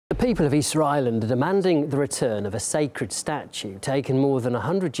people of Easter Island are demanding the return of a sacred statue taken more than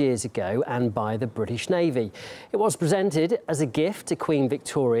 100 years ago and by the British Navy. It was presented as a gift to Queen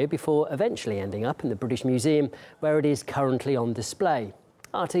Victoria before eventually ending up in the British Museum, where it is currently on display.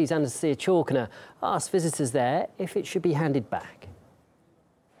 RT's Anastasia Chalkiner asked visitors there if it should be handed back.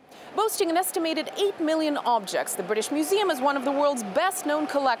 Boasting an estimated 8 million objects, the British Museum is one of the world's best-known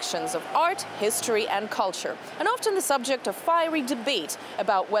collections of art, history and culture, and often the subject of fiery debate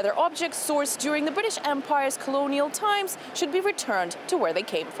about whether objects sourced during the British Empire's colonial times should be returned to where they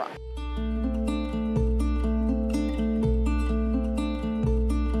came from.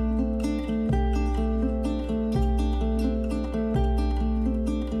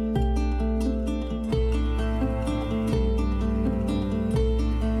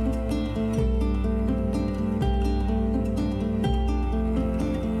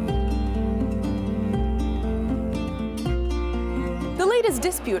 The latest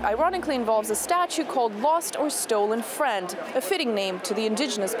dispute ironically involves a statue called Lost or Stolen Friend, a fitting name to the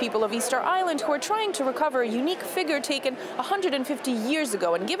indigenous people of Easter Island who are trying to recover a unique figure taken 150 years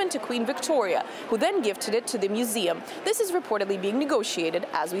ago and given to Queen Victoria, who then gifted it to the museum. This is reportedly being negotiated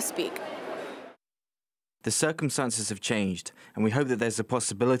as we speak. The circumstances have changed, and we hope that there's a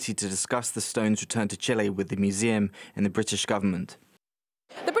possibility to discuss the stone's return to Chile with the museum and the British government.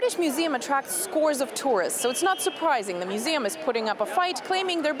 The British Museum attracts scores of tourists, so it's not surprising the museum is putting up a fight,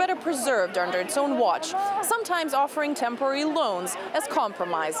 claiming they're better preserved under its own watch, sometimes offering temporary loans as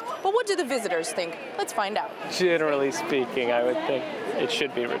compromise. But what do the visitors think? Let's find out. Generally speaking, I would think it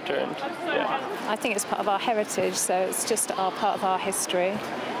should be returned. Yeah. I think it's part of our heritage, so it's just part of our history.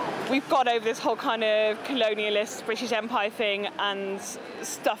 We've got over this whole kind of colonialist British Empire thing, and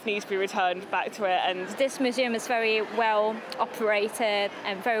stuff needs to be returned back to it. And this museum is very well operated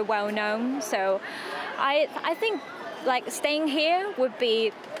and very well known, so I think like staying here would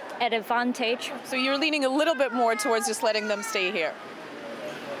be an advantage. So you're leaning a little bit more towards just letting them stay here?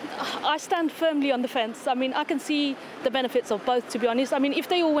 I stand firmly on the fence. I mean, I can see the benefits of both, to be honest. I mean, if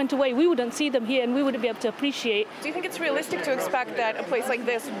they all went away, we wouldn't see them here and we wouldn't be able to appreciate. Do you think it's realistic to expect that a place like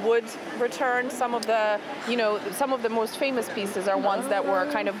this would return some of the, some of the most famous pieces are ones that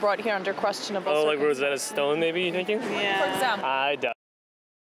were kind of brought here under questionable like Rosetta Stone, maybe, you thinking? Yeah. For example. I doubt.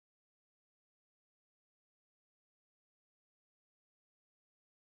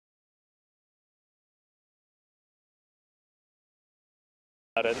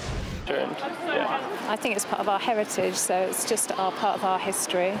 Yeah. I think it's part of our heritage, so it's just part of our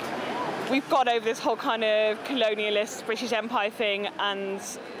history. we've got over this whole kind of colonialist British Empire thing, and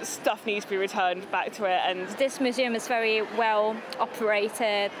stuff needs to be returned back to it. And this museum is very well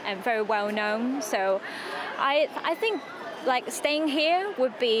operated and very well known, so I think like staying here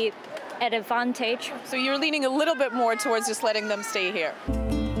would be an advantage. So you're leaning a little bit more towards just letting them stay here?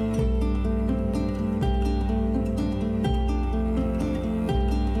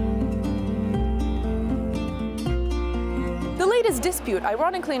 The latest dispute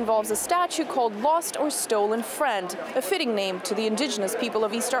ironically involves a statue called Lost or Stolen Friend, a fitting name to the indigenous people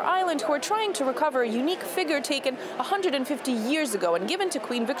of Easter Island who are trying to recover a unique figure taken 150 years ago and given to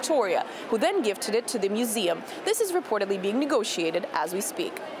Queen Victoria, who then gifted it to the museum. This is reportedly being negotiated as we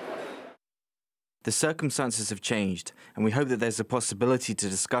speak. The circumstances have changed, and we hope that there's a possibility to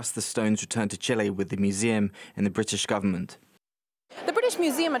discuss the stone's return to Chile with the museum and the British government. The British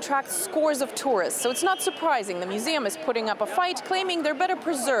Museum attracts scores of tourists, so it's not surprising the museum is putting up a fight, claiming they're better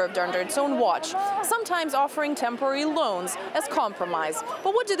preserved under its own watch, sometimes offering temporary loans as compromise.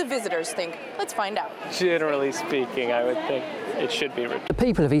 But what do the visitors think? Let's find out. Generally speaking, I would think it should be returned. The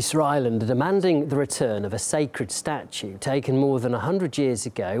people of Easter Island are demanding the return of a sacred statue taken more than 100 years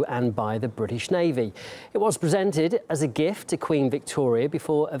ago and by the British Navy. It was presented as a gift to Queen Victoria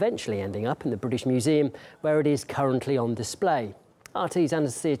before eventually ending up in the British Museum, where it is currently on display. RT's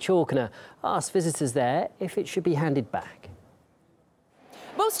Anastasia Chalkiner asked visitors there if it should be handed back.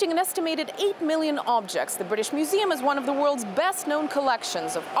 Boasting an estimated 8 million objects, the British Museum is one of the world's best-known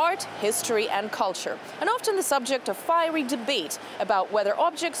collections of art, history and culture, and often the subject of fiery debate about whether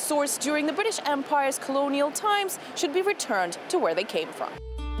objects sourced during the British Empire's colonial times should be returned to where they came from.